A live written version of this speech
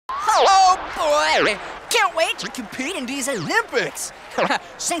Oh boy! Can't wait to compete in these Olympics!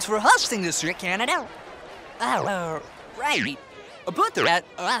 Thanks for hosting this year, Canada. Right. About that,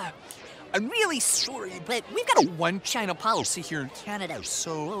 I'm really sorry, but we've got a one-China policy here in Canada,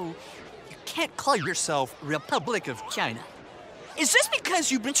 so you can't call yourself Republic of China. Is this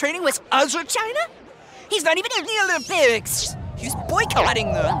because you've been training with other China? He's not even in the Olympics! He's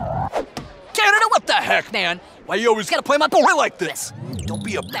boycotting them! Canada, what the heck, man? Why you always gotta play my boy like this? Don't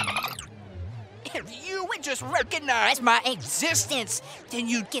be a bad. If you would just recognize my existence, then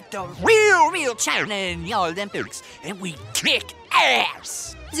you'd get the real China in the Olympics, and we'd kick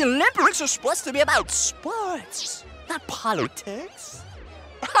ass! The Olympics are supposed to be about sports, not politics.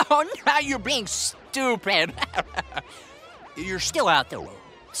 Oh, now you're being stupid. You're still out there,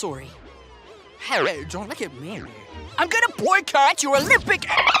 sorry. Hey, don't look at me. I'm gonna boycott your Olympic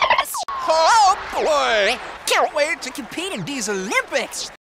ass! Oh boy! Can't wait to compete in these Olympics!